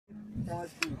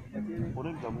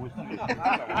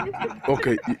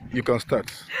Okay, you can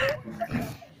start.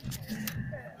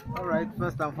 All right,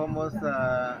 first and foremost,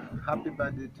 happy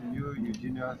birthday to you,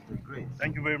 Eugene the Great.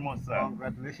 Thank you very much, sir.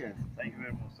 Congratulations. Thank you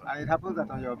very much, sir. And it happens that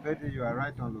on your birthday, you are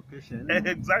right on location.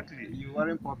 Exactly. You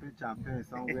weren't popping champagne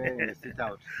somewhere in the sit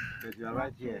out, but you are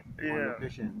right here on Yeah.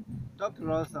 location. Talk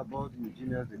to us about Eugene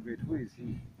the Great. Who is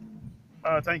he?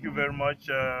 Thank you very much.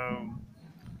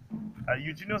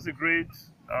 Eugene was a great,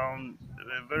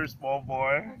 a very small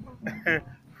boy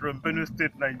from Benue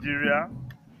State, Nigeria.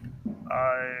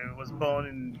 I was born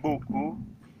in Boku,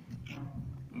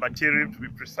 Machiri to be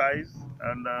precise,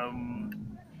 and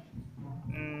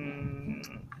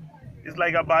mm, it's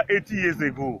like about 80 years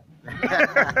ago.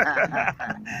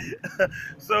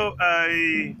 So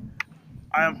I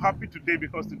am happy today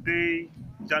because today,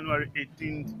 January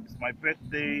 18th, is my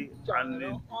birthday,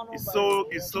 and it's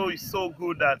so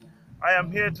good that I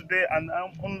am here today and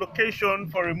I'm on location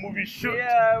for a movie shoot.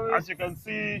 As you can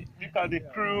see, look at the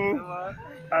crew,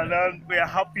 and we are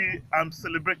happy. I'm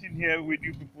celebrating here with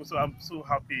you people, so I'm so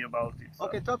happy about it. So.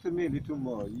 Okay, talk to me a little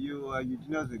more. You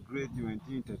Eugene the Great. You were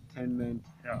into entertainment,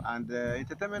 Yeah. and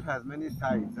entertainment has many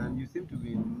sides, and you seem to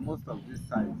be in most of these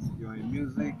sides. You're in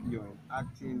music, you're in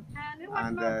acting,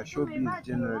 and showbiz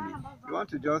generally. You want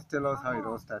to just tell us how it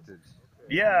all started?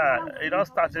 Yeah, it all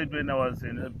started when I was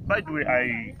in. By the way,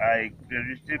 I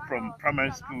graduated from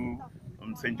primary school,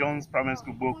 from St. John's Primary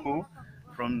School, Boko.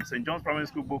 From St. John's Primary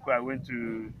School, Boko, I went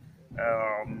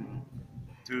um,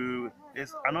 to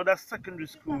it's another secondary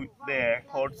school there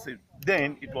called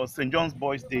then it was St. John's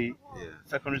Boys Day Yeah.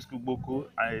 Secondary School, Boko.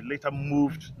 I later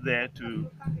moved there to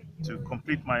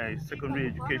complete my secondary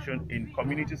education in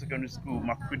Community Secondary School,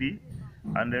 Makudi,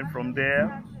 and then from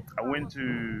there I went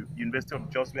to University of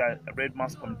Jos where I read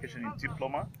mass communication in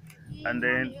diploma, and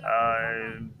then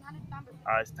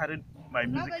I started my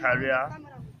music career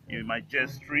in my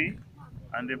JS3,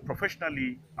 and then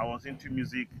professionally I was into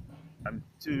music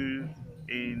until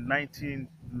in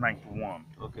 1991.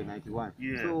 Okay, 91.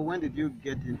 Yeah, So when did you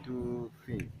get into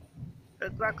fame?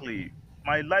 exactly.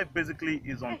 My life basically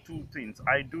is on two things.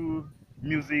 I do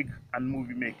music and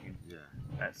movie making. Yeah.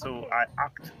 So I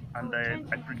act, and then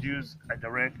I produce, I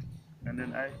direct, and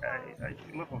then I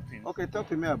do a lot of things. Okay, talk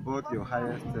to me about your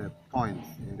highest points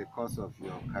in the course of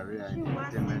your career in the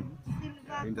entertainment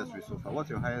industry so far. What's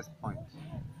your highest point?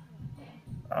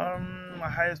 My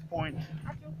highest point.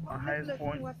 My highest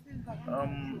point.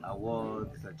 Um,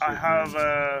 Awards, I have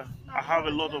achievements. I have a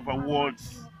lot of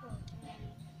awards.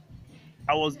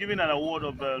 I was given an award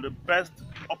of the best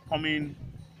upcoming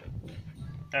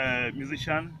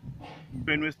musician in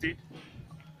Benue State.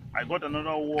 I got another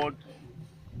award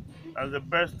as the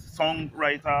best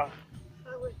songwriter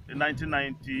in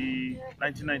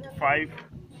 1995.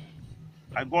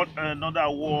 I got another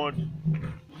award,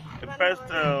 the best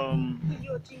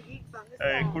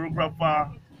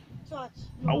choreographer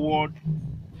award.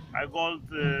 I got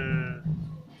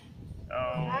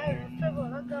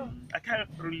I can't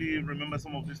really remember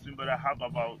some of these things, but I have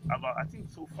about I think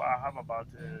so far I have about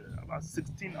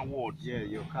 16 awards. Yeah,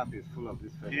 your cap is full of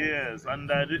this feathers. Yes, and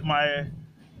I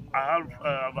have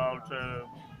about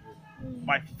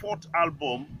my fourth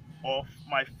album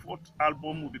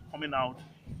will be coming out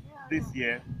this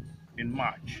year in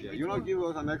March. Yeah, you know, give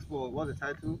us an expo. What's the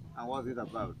title and what's it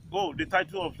about? Oh, the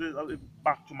title of this is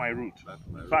Back to My Root. Back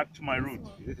to my root. Back to My Root.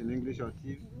 Is it in English or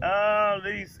TV?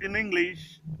 It's in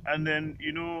English, and then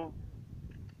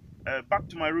Back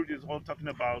to My Root is all talking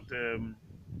about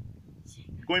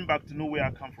going back to know where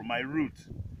I come from, my root.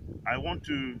 I want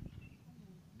to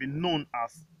be known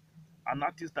as an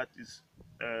artist that is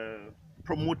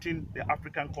promoting the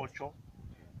African culture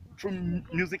through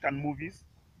music and movies,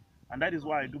 and that is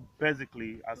why I do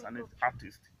basically as an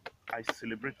artist. I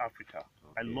celebrate Africa.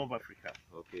 I Okay. love Africa.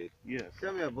 Okay. Yes.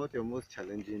 Tell me about your most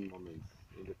challenging moments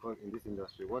in this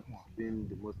industry. What's been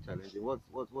the most challenging?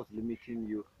 What's limiting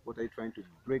you? What are you trying to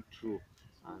break through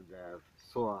and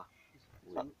soar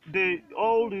with?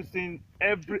 All these things.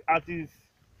 Every artist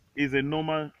is a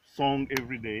normal song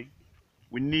every day.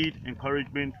 We need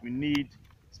encouragement. We need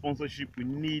sponsorship. We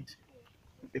need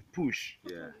a push.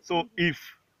 Yeah. So if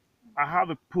I have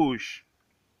a push,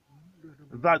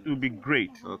 that would be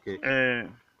great. Okay. Uh,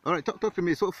 All right. Talk to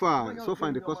me. So far in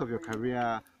the course of your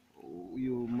career,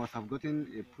 you must have gotten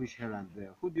a push here and there.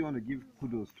 Who do you want to give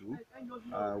kudos to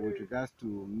with regards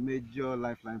to major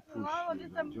lifeline push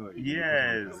you've enjoyed?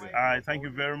 yes, I thank you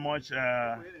very much.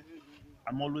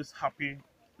 I'm always happy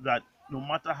that no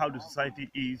matter how the society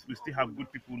is, we still have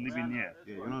good people living here.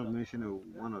 Yeah, you're not mentioning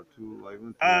one or two or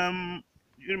even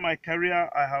three. In my career,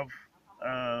 I have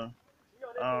uh,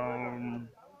 um,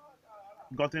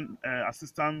 gotten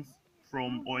assistance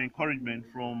from or encouragement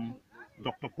from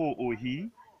Dr. Paul Ohi,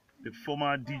 the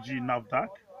former DG NAVDAC.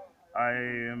 I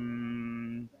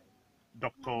am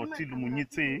Dr. Tilu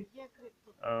Munyite,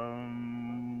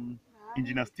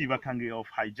 Engineer Steve Akange of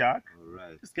Hijack. All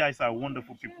right. These guys are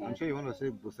wonderful people. I'm sure you want to say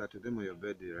Busa to them on your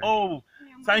birthday, right? Oh,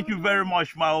 thank you very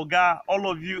much, my Oga. All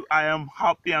of you, I am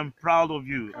happy and proud of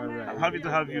you. All right. I'm happy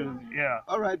to have you. Yeah.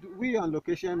 All right, we on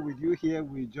location with you here.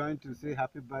 We joined to say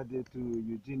happy birthday to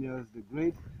Eugenius the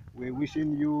Great. We're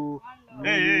wishing you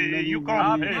Hey, you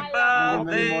come. many, Hey.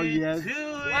 many more years. To you.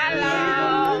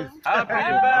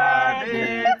 Happy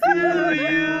birthday to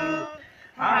you.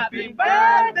 Happy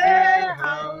birthday,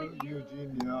 how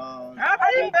Eugenius.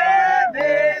 Happy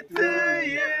birthday to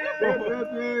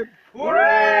you.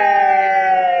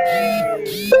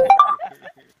 Hooray!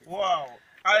 Wow.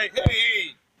 Hey.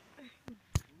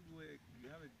 You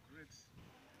have a great.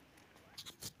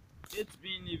 It's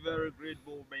been a very great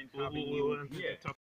moment having you here.